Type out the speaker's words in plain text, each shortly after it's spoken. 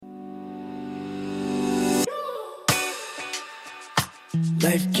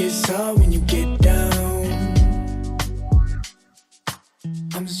Life gets hard when you get down.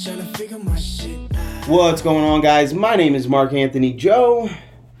 I'm just trying to figure my shit out. What's going on, guys? My name is Mark Anthony Joe,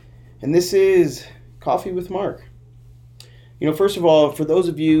 and this is Coffee with Mark. First of all, for those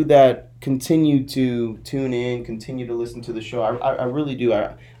of you that continue to tune in, continue to listen to the show, I really do.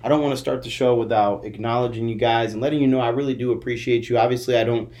 I don't want to start the show without acknowledging you guys and letting you know I really do appreciate you. Obviously, I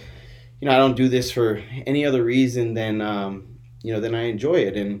don't do this for any other reason than then I enjoy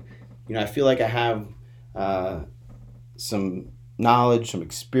it. And, I feel like I have some knowledge, some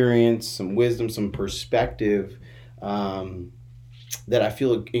experience, some wisdom, some perspective that I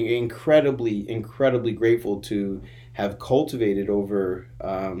feel incredibly, incredibly grateful to have cultivated over,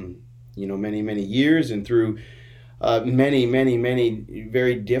 many, many years and through many, many, many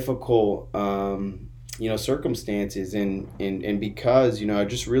very difficult, circumstances. And because, I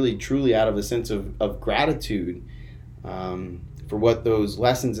just really, truly out of a sense of gratitude, for what those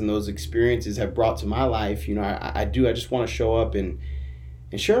lessons and those experiences have brought to my life, I just want to show up and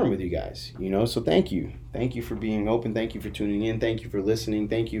share them with you guys, so thank you for being open, thank you for tuning in, thank you for listening,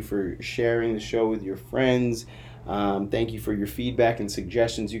 thank you for sharing the show with your friends, thank you for your feedback and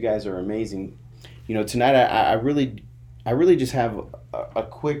suggestions. You guys are amazing. Tonight I really just have a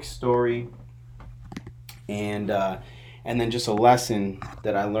quick story and then just a lesson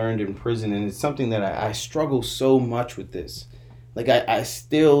that I learned in prison, and it's something that I struggle so much with this. Like I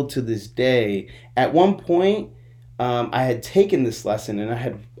still, to this day, at one point, I had taken this lesson and I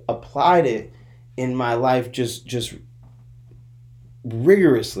had applied it in my life just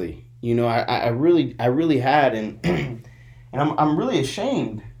rigorously. I really had, and and I'm really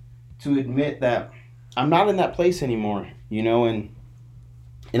ashamed to admit that I'm not in that place anymore. And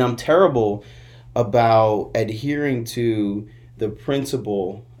I'm terrible about adhering to the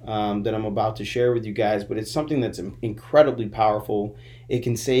principle that I'm about to share with you guys, but it's something that's incredibly powerful. It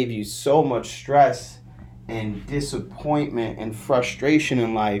can save you so much stress and disappointment and frustration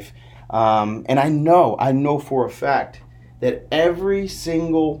in life. And I know for a fact that every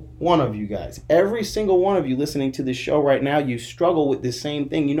single one of you guys, every single one of you listening to this show right now, you struggle with the same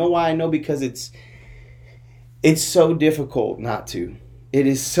thing. You know why I know? Because it's so difficult not to. It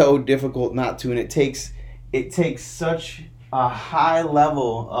is so difficult not to, and it takes such a high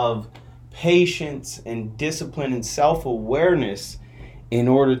level of patience and discipline and self-awareness in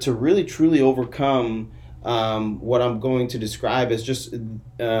order to really truly overcome what I'm going to describe as just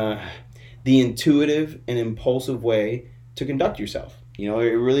the intuitive and impulsive way to conduct yourself. It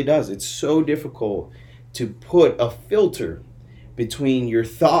really does. It's so difficult to put a filter between your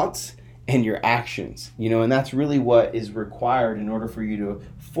thoughts and your actions, and that's really what is required in order for you to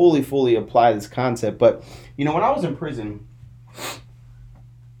fully apply this concept. But, when I was in prison,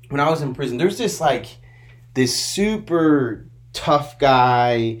 there's this super tough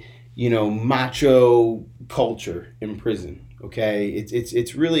guy, macho culture in prison. Okay.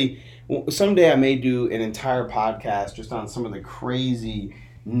 It's really, someday I may do an entire podcast just on some of the crazy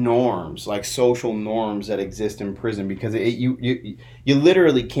norms, like social norms that exist in prison, because you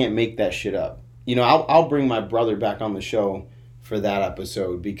literally can't make that shit up. I'll bring my brother back on the show for that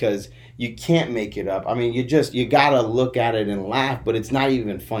episode, because you can't make it up. I mean, you gotta look at it and laugh, but it's not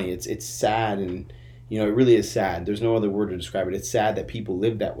even funny. It's sad, and it really is sad. There's no other word to describe it. It's sad that people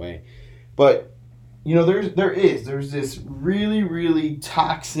live that way. But there's this really, really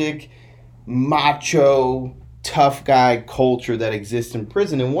toxic, macho, tough guy culture that exists in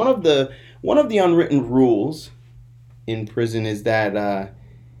prison. And one of the unwritten rules in prison is that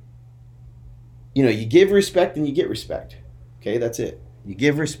you give respect and you get respect. Okay, that's it. You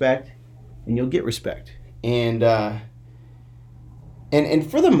give respect and you'll get respect. And for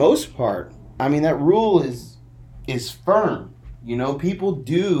the most part, I mean, that rule is firm. People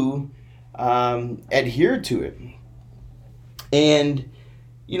do adhere to it. And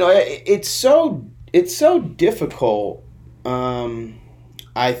it's so difficult,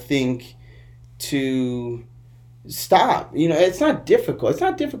 I think, to stop. It's not difficult. It's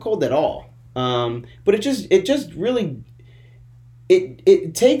not difficult at all. But it just really,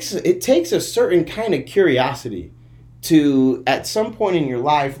 it takes a certain kind of curiosity to, at some point in your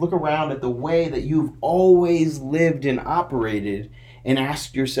life, look around at the way that you've always lived and operated and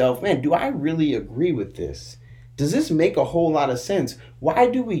ask yourself, man, do I really agree with this? Does this make a whole lot of sense? Why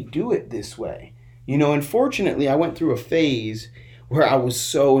do we do it this way? Unfortunately, I went through a phase where I was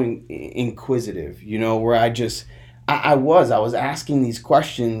so inquisitive, where I was asking these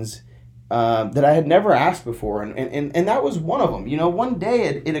questions that I had never asked before. And that was one of them. One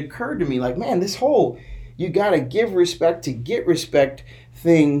day it occurred to me, like, man, this whole, you got to give respect to get respect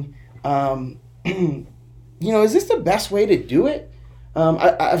thing, is this the best way to do it?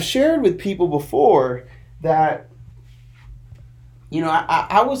 I've shared with people before that,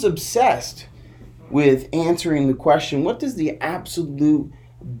 I was obsessed with answering the question, what does the absolute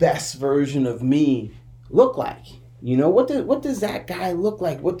best version of me look like? What does that guy look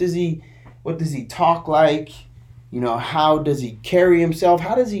like? What does he talk like? How does he carry himself?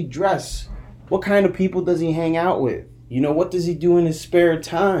 How does he dress? What kind of people does he hang out with? What does he do in his spare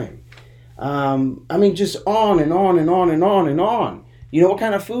time? Just on and on and on and on and on. What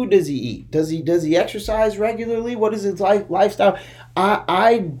kind of food does he eat? Does he exercise regularly? What is his lifestyle?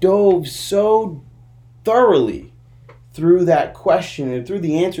 I dove so thoroughly through that question and through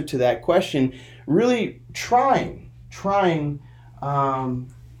the answer to that question, really trying to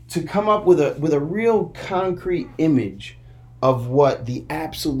come up with a real concrete image of what the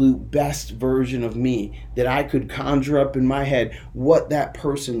absolute best version of me that I could conjure up in my head, what that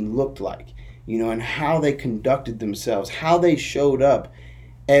person looked like, and how they conducted themselves, how they showed up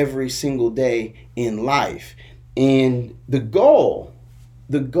every single day in life. And the goal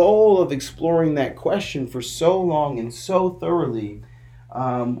of exploring that question for so long and so thoroughly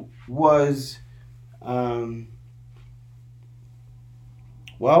was,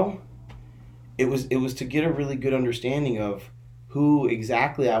 it was to get a really good understanding of who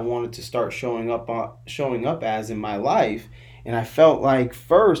exactly I wanted to start showing up as in my life. And I felt like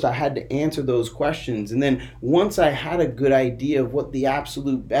first I had to answer those questions. And then once I had a good idea of what the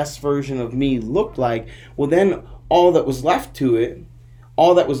absolute best version of me looked like, well, then all that was left to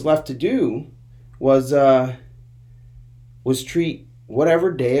do was treat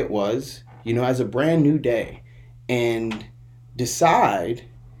whatever day it was, as a brand new day, and decide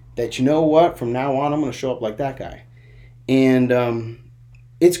that, from now on, I'm going to show up like that guy. And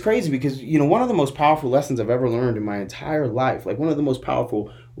it's crazy because, one of the most powerful lessons I've ever learned in my entire life, like one of the most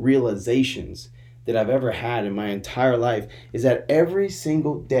powerful realizations that I've ever had in my entire life, is that every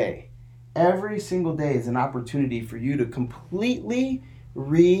single day is an opportunity for you to completely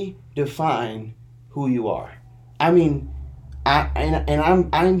redefine who you are. I'm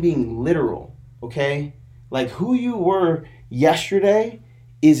being literal, okay? Like, who you were yesterday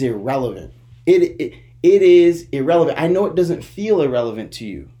is irrelevant. It is irrelevant. I know it doesn't feel irrelevant to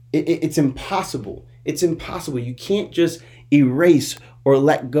you. It's impossible. It's impossible. You can't just erase or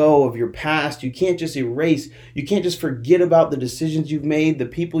let go of your past. You can't just erase. You can't just forget about the decisions you've made, the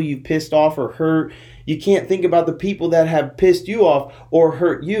people you've pissed off or hurt. You can't think about the people that have pissed you off or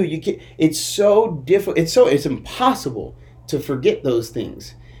hurt you. You can't. It's so difficult. It's impossible to forget those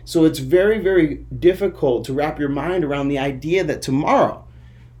things. So it's very, very difficult to wrap your mind around the idea that tomorrow,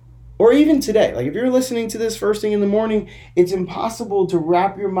 or even today, like if you're listening to this first thing in the morning, it's impossible to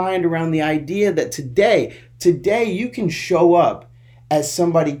wrap your mind around the idea that today you can show up as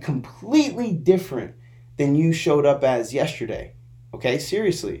somebody completely different than you showed up as yesterday. Okay,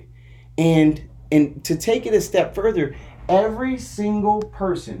 seriously. And to take it a step further, every single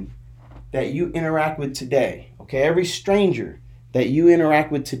person that you interact with today, okay, every stranger that you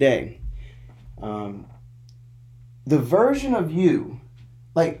interact with today, the version of you,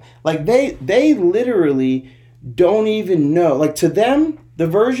 like they literally don't even know. Like, to them, the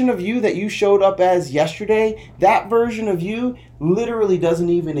version of you that you showed up as yesterday, that version of you literally doesn't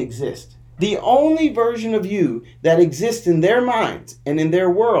even exist. The only version of you that exists in their minds and in their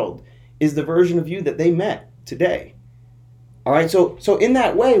world is the version of you that they met today. All right, so in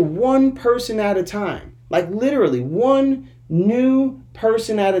that way, one person at a time, like literally one new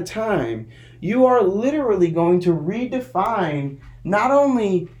person at a time, you are literally going to redefine not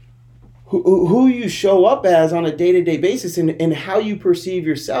only who you show up as on a day-to-day basis and how you perceive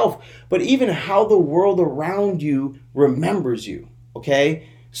yourself, but even how the world around you remembers you, okay?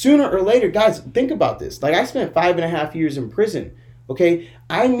 Sooner or later, guys, think about this. Like, I spent 5.5 years in prison, okay?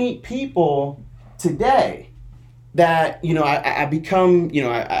 I meet people today that, I become,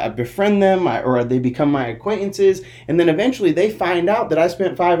 I befriend them, or they become my acquaintances, and then eventually they find out that I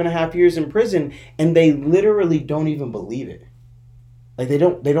spent 5.5 years in prison, and they literally don't even believe it. Like, they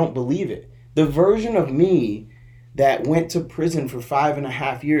don't believe it. The version of me that went to prison for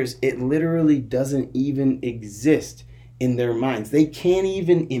 5.5 years, it literally doesn't even exist in their minds. They can't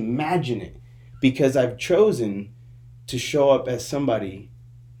even imagine it because I've chosen to show up as somebody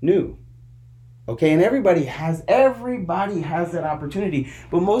new. Okay, and everybody has that opportunity,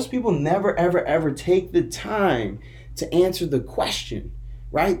 but most people never, ever, ever take the time to answer the question,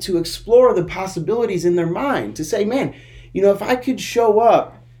 right? To explore the possibilities in their mind, to say, man, if I could show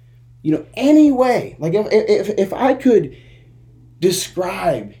up, any way, like if I could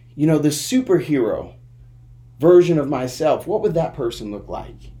describe, the superhero version of myself, what would that person look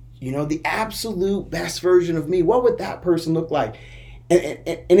like? The absolute best version of me, what would that person look like?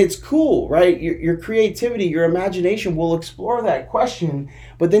 And it's cool, right? Your creativity, your imagination will explore that question,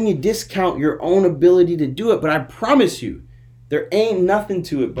 but then you discount your own ability to do it. But I promise you, there ain't nothing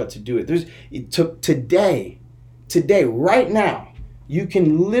to it but to do it. Today, right now, you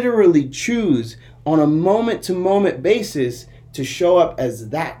can literally choose on a moment to moment basis to show up as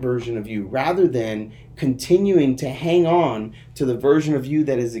that version of you rather than continuing to hang on to the version of you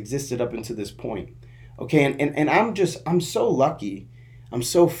that has existed up until this point. Okay, and I'm so lucky. I'm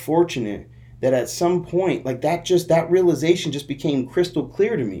so fortunate that at some point, like that realization just became crystal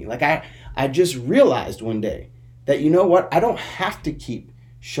clear to me. Like I just realized one day that, you know what, I don't have to keep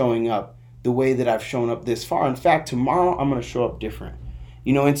showing up the way that I've shown up this far. In fact, tomorrow I'm going to show up different.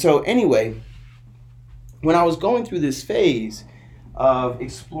 And so anyway, when I was going through this phase of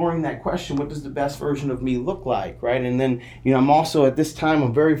exploring that question, what does the best version of me look like, right? And then, I'm also at this time,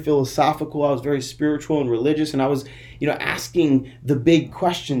 I'm very philosophical. I was very spiritual and religious, and I was, asking the big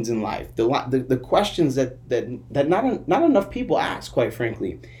questions in life, the questions that not enough people ask, quite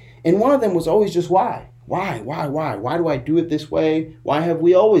frankly. And one of them was always just why? Why do I do it this way? Why have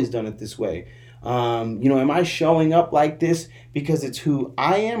we always done it this way? Am I showing up like this because it's who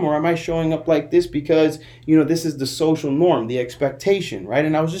I am, or am I showing up like this because, this is the social norm, the expectation, right?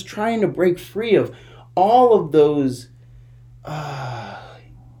 And I was just trying to break free of all of those,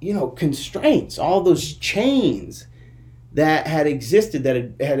 constraints, all those chains that had existed,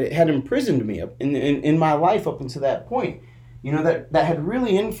 that had imprisoned me up in my life up until that point, that had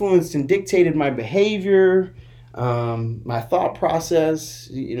really influenced and dictated my behavior, my thought process,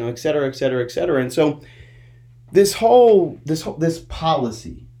 et cetera, et cetera, et cetera. And so this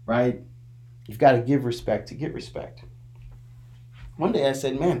policy, right? You've got to give respect to get respect. One day I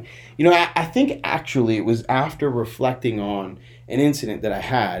said, man, I think actually it was after reflecting on an incident that I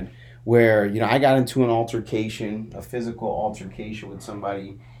had where, I got into an altercation, a physical altercation with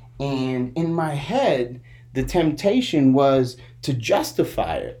somebody. And in my head, the temptation was to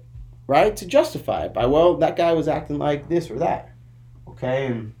justify it. Right? To justify it by, well, that guy was acting like this or that.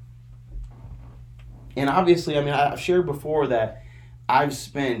 Okay? And obviously, I've shared before that I've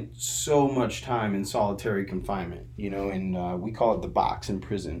spent so much time in solitary confinement, and we call it the box in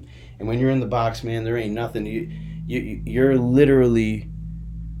prison. And when you're in the box, man, there ain't nothing. You're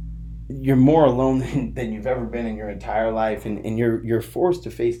more alone than you've ever been in your entire life. And you're forced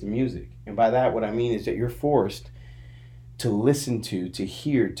to face the music. And by that, what I mean is that you're forced to listen to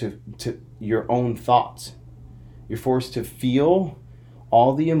hear, to your own thoughts. You're forced to feel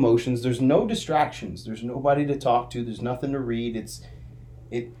all the emotions. There's no distractions. There's nobody to talk to. There's nothing to read. It's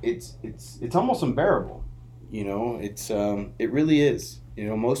almost unbearable. It really is.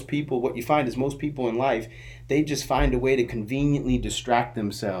 Most people, what you find is most people in life, they just find a way to conveniently distract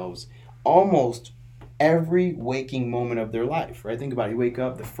themselves almost every waking moment of their life, right? Think about it. You wake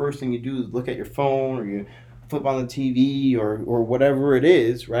up, the first thing you do is look at your phone, or you flip on the TV, or whatever it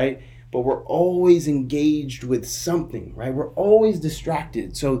is, right? But we're always engaged with something, right? We're always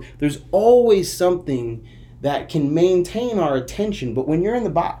distracted. So there's always something that can maintain our attention. But when you're in the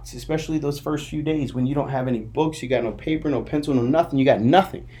box, especially those first few days when you don't have any books, you got no paper, no pencil, no nothing, you got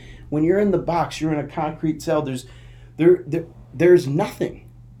nothing. When you're in the box, you're in a concrete cell, there's nothing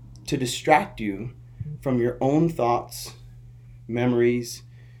to distract you from your own thoughts, memories,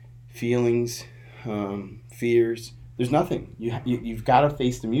 feelings, fears. There's nothing. You've got to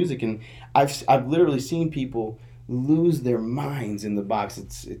face the music, and I've literally seen people lose their minds in the box.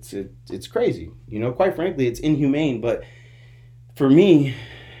 It's crazy. Quite frankly, it's inhumane. But for me,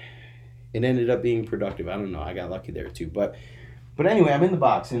 it ended up being productive. I don't know. I got lucky there too. But anyway, I'm in the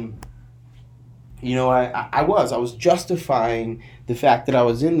box, and I was justifying the fact that I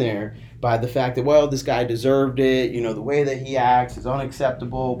was in there by the fact that, well, this guy deserved it, the way that he acts is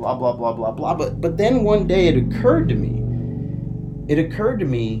unacceptable, blah, blah, blah, blah, blah. But then one day it occurred to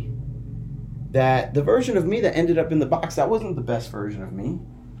me that the version of me that ended up in the box, that wasn't the best version of me.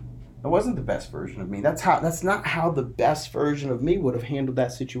 That wasn't the best version of me. That's not how the best version of me would have handled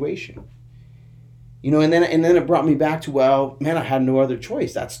that situation. And then it brought me back to, well, man, I had no other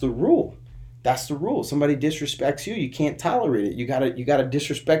choice. That's the rule. That's the rule. Somebody disrespects you, you can't tolerate it. You gotta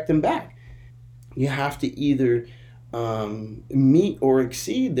disrespect them back. You have to either meet or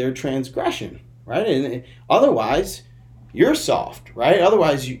exceed their transgression, right? And otherwise, you're soft, right?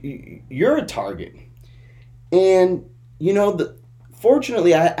 Otherwise, you're a target. And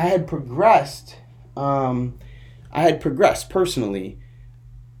fortunately, I had progressed. I had progressed personally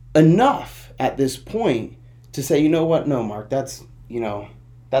enough at this point to say, you know what? No, Mark, that's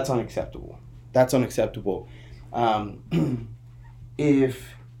unacceptable. That's unacceptable.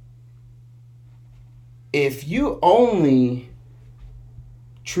 If you only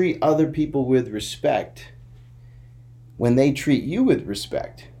treat other people with respect when they treat you with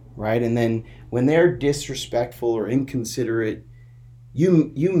respect, right? And then when they're disrespectful or inconsiderate,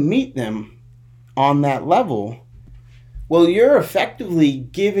 you meet them on that level. Well, you're effectively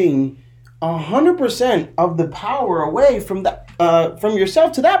giving 100% of the power away from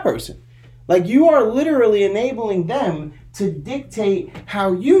yourself to that person. Like, you are literally enabling them to dictate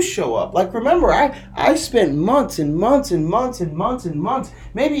how you show up. Like, remember, I spent months and months and months and months and months,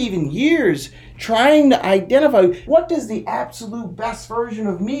 maybe even years, trying to identify what does the absolute best version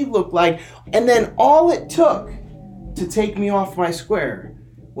of me look like. And then all it took to take me off my square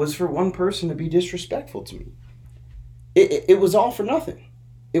was for one person to be disrespectful to me. It was all for nothing.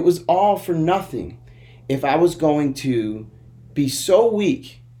 It was all for nothing if I was going to be so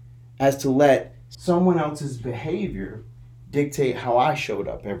weak as to let someone else's behavior dictate how I showed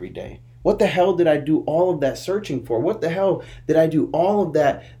up every day. What the hell did I do all of that searching for? What the hell did I do all of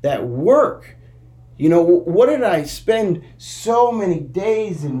that work? You know, what did I spend so many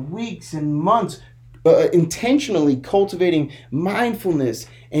days and weeks and months intentionally cultivating mindfulness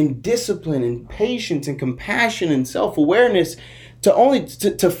and discipline and patience and compassion and self-awareness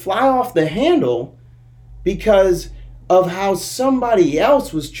to fly off the handle because of how somebody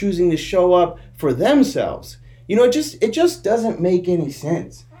else was choosing to show up for themselves? You know, it just doesn't make any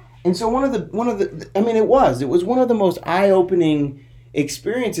sense. And so it was one of the most eye-opening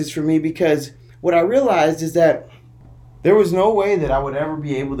experiences for me, because what I realized is that there was no way that I would ever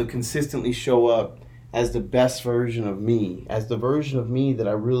be able to consistently show up as the best version of me, as the version of me that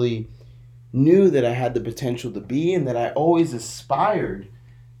I really knew that I had the potential to be and that I always aspired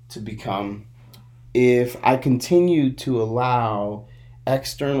to become, if I continued to allow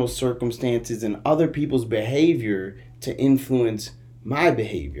external circumstances and other people's behavior to influence my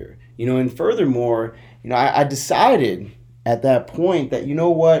behavior. You know, and furthermore, you know, I decided at that point that, you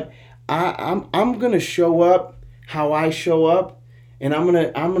know what, I'm gonna show up how I show up, and I'm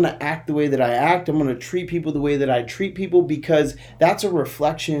gonna act the way that I act. I'm gonna treat people the way that I treat people, because that's a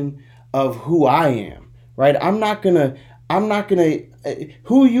reflection of who I am, right? I'm not gonna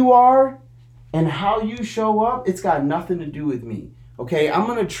who you are and how you show up, it's got nothing to do with me. Okay, I'm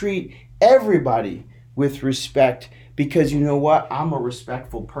gonna treat everybody with respect, because you know what? I'm a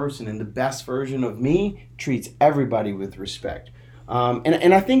respectful person, and the best version of me treats everybody with respect.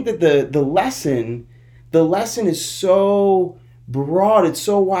 And I think that the lesson is so broad, it's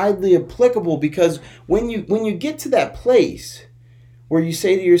so widely applicable, because when you get to that place where you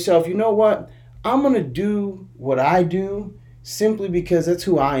say to yourself, you know what? I'm gonna do what I do simply because that's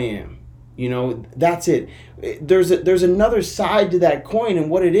who I am. You know, that's it. There's another side to that coin, and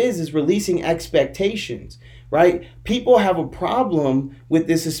what it is releasing expectations, right? People have a problem with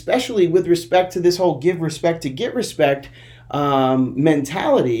this, especially with respect to this whole give respect to get respect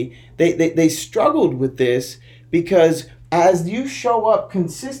mentality. They struggled with this because as you show up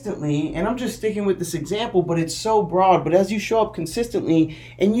consistently, and I'm just sticking with this example, but it's so broad, but as you show up consistently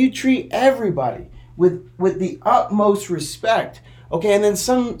and you treat everybody with the utmost respect, okay, and then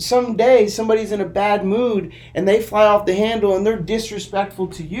someday somebody's in a bad mood and they fly off the handle and they're disrespectful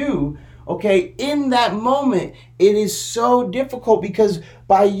to you, okay, in that moment, it is so difficult, because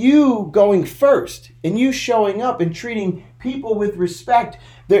by you going first and you showing up and treating people with respect,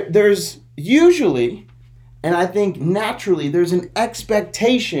 there's usually, and I think naturally, there's an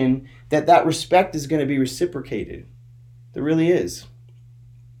expectation that respect is going to be reciprocated. There really is.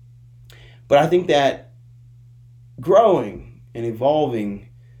 But I think that growing and evolving,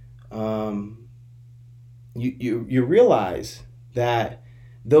 you realize that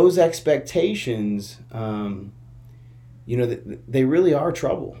those expectations, they really are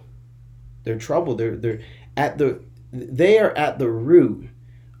trouble. They're trouble. They are at the root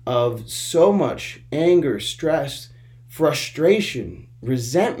of so much anger, stress, frustration,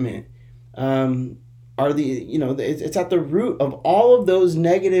 resentment. It's at the root of all of those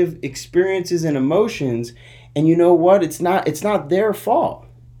negative experiences and emotions. And you know what? It's not their fault.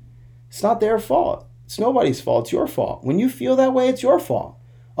 It's not their fault. It's nobody's fault. It's your fault. When you feel that way, it's your fault.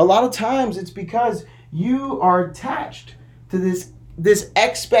 A lot of times it's because you are attached to this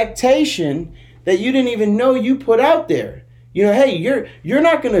expectation that you didn't even know you put out there. You know, hey, you're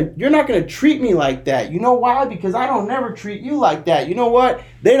not gonna treat me like that. You know why? Because I don't never treat you like that. You know what?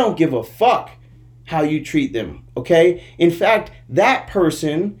 They don't give a fuck how you treat them. Okay? In fact, that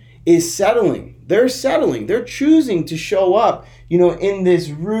person is settling. They're settling. They're choosing to show up, in this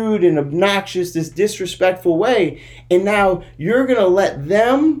rude and obnoxious, this disrespectful way. And now you're gonna let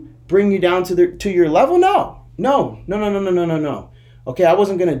them bring you down to your level? No. Okay, I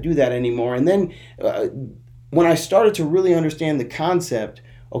wasn't gonna do that anymore. And then when I started to really understand the concept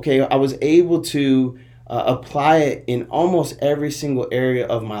Okay, I was able to apply it in almost every single area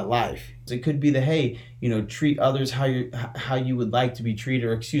of my life. It could be the, hey, treat others how you would like to be treated,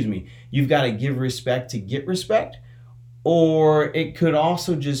 or excuse me, you've got to give respect to get respect. Or it could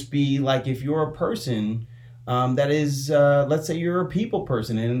also just be like, if you're a person that is, let's say you're a people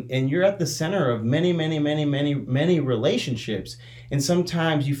person, and you're at the center of many, many, many, many, many relationships. And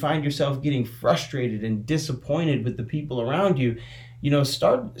sometimes you find yourself getting frustrated and disappointed with the people around you.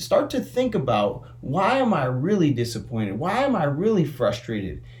 Start to think about, why am I really disappointed? Why am I really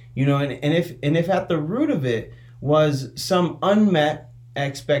frustrated? And if at the root of it was some unmet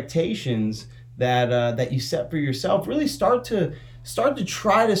expectations that you set for yourself, really start to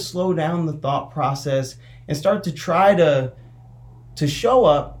try to slow down the thought process and start to try to show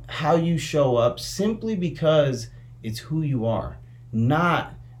up how you show up, simply because it's who you are,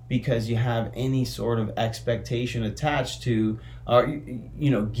 not because you have any sort of expectation attached to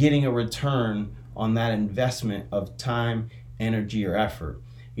getting a return on that investment of time, energy, or effort.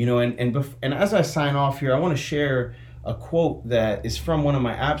 And as I sign off here, I want to share a quote that is from one of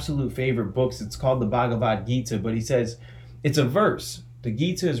my absolute favorite books. It's called the Bhagavad Gita, but he says, it's a verse. The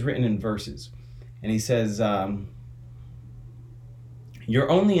Gita is written in verses. And he says, you're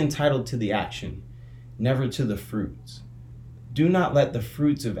only entitled to the action, never to the fruits. Do not let the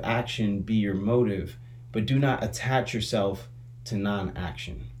fruits of action be your motive, but do not attach yourself to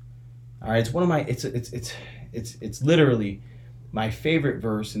non-action. All right, it's one of my, it's literally my favorite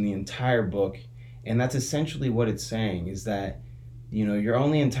verse in the entire book. And that's essentially what it's saying, is that, you're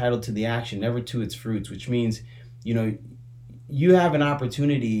only entitled to the action, never to its fruits, which means, you have an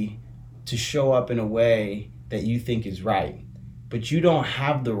opportunity to show up in a way that you think is right, but you don't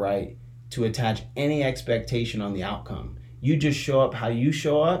have the right to attach any expectation on the outcome. You just show up how you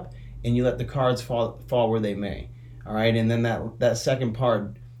show up, and you let the cards fall where they may. All right. And then that second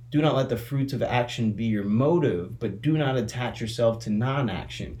part, do not let the fruits of action be your motive, but do not attach yourself to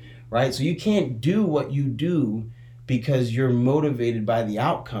non-action. Right? So you can't do what you do because you're motivated by the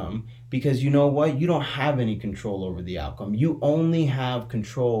outcome, because you know what? You don't have any control over the outcome. You only have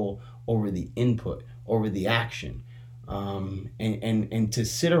control over the input, over the action. And to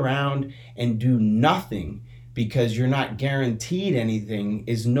sit around and do nothing because you're not guaranteed anything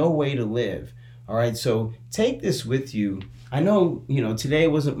is no way to live. All right? So take this with you. I know, today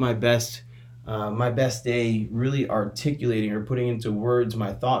wasn't my best day really articulating or putting into words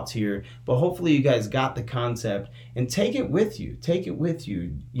my thoughts here, but hopefully you guys got the concept, and take it with you.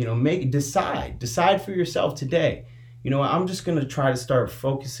 Decide for yourself today. I'm just going to try to start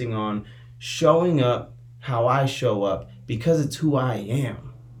focusing on showing up how I show up, because it's who I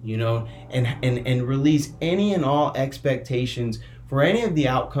am, and release any and all expectations for any of the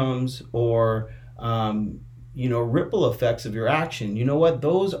outcomes or ripple effects of your action. You know what?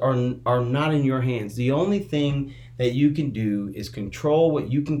 Those are not in your hands. The only thing that you can do is control what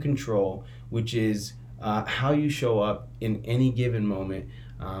you can control, which is how you show up in any given moment.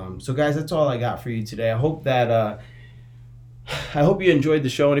 So guys, that's all I got for you today. I hope you enjoyed the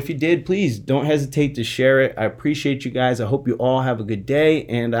show. And if you did, please don't hesitate to share it. I appreciate you guys. I hope you all have a good day,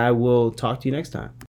 and I will talk to you next time.